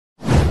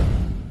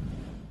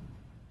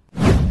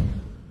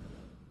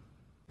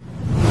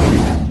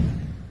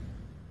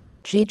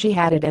Gigi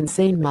Hadid and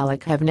Zayn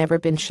Malik have never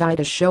been shy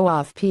to show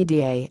off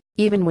PDA,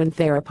 even when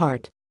they're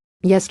apart.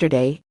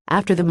 Yesterday,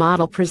 after the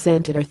model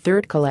presented her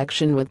third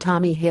collection with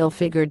Tommy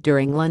Hilfiger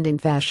during London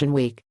Fashion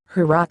Week,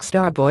 her rock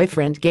star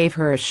boyfriend gave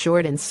her a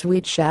short and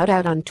sweet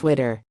shout-out on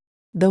Twitter.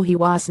 Though he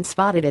wasn't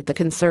spotted at the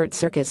Concert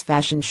Circus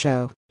fashion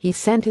show, he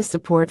sent his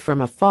support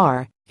from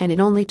afar, and it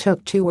only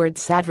took 2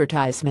 words: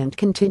 advertisement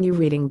continue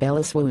reading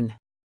Bella swoon.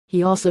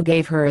 He also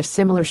gave her a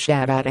similar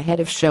shout-out ahead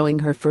of showing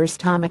her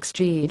first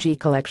tommyxgigi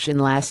collection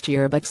last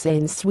year, but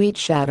Zayn's sweet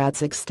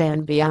shout-outs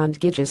extend beyond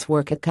Gigi's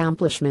work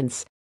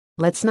accomplishments.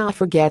 Let's not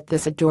forget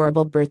this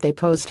adorable birthday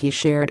post he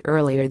shared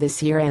earlier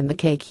this year and the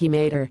cake he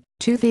made her.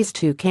 These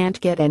two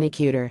can't get any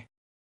cuter.